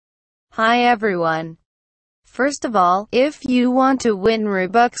Hi everyone. First of all, if you want to win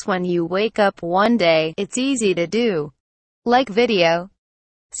Robux when you wake up one day, it's easy to do. Like video,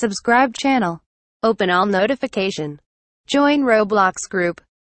 subscribe channel, open all notification, join Roblox Group,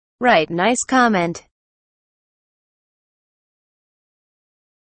 write nice comment.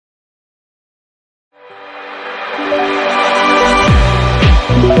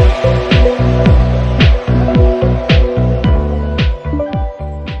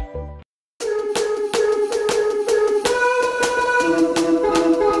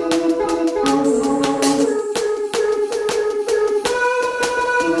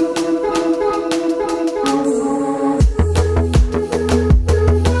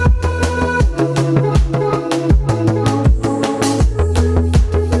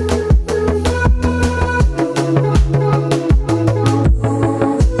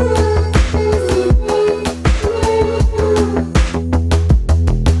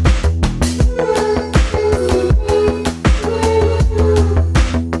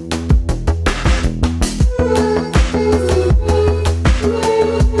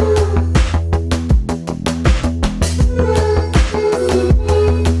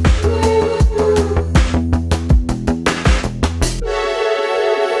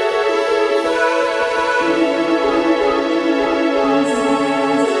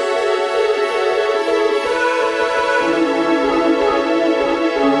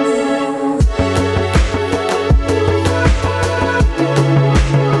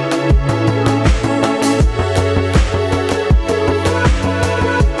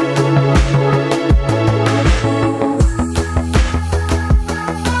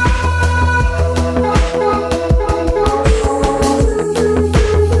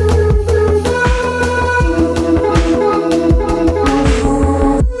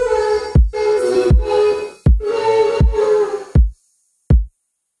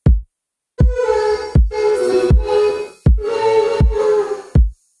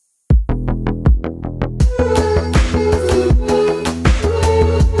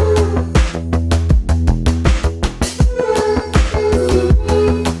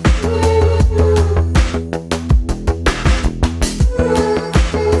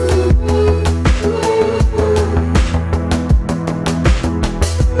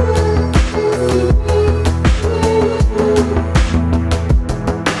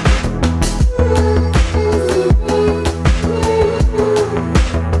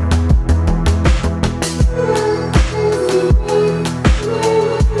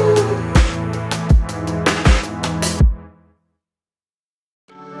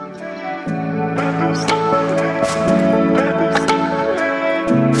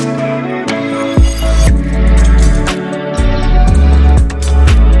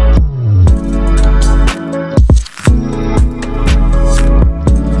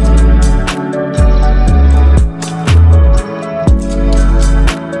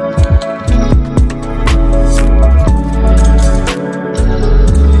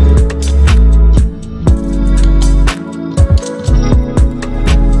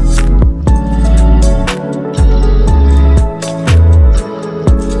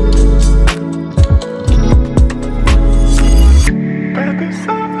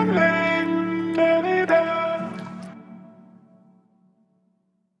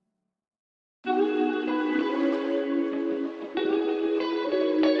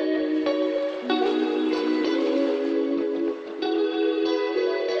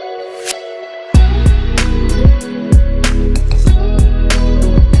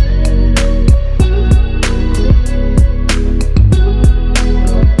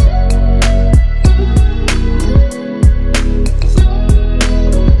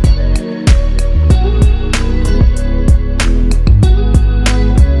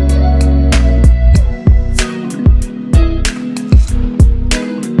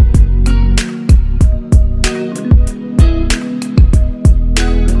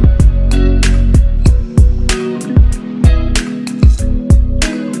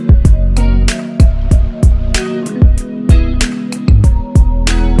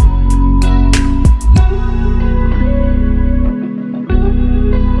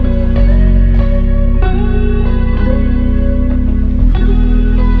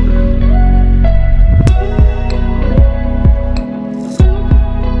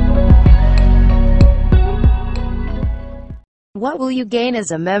 What will you gain as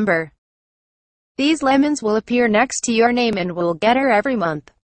a member? These lemons will appear next to your name and will get her every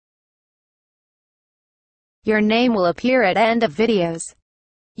month. Your name will appear at end of videos.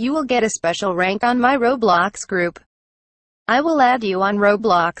 You will get a special rank on my Roblox group. I will add you on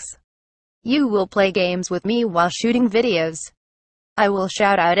Roblox. You will play games with me while shooting videos. I will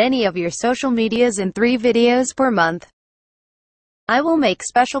shout out any of your social medias in 3 videos per month. I will make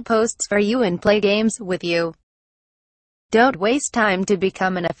special posts for you and play games with you. Don't waste time to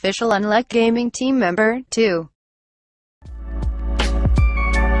become an official UnLeque Gaming team member, too.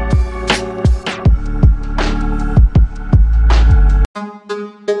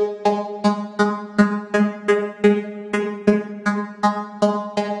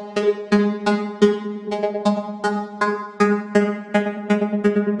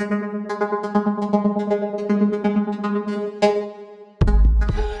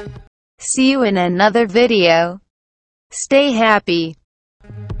 See you in another video. Stay happy.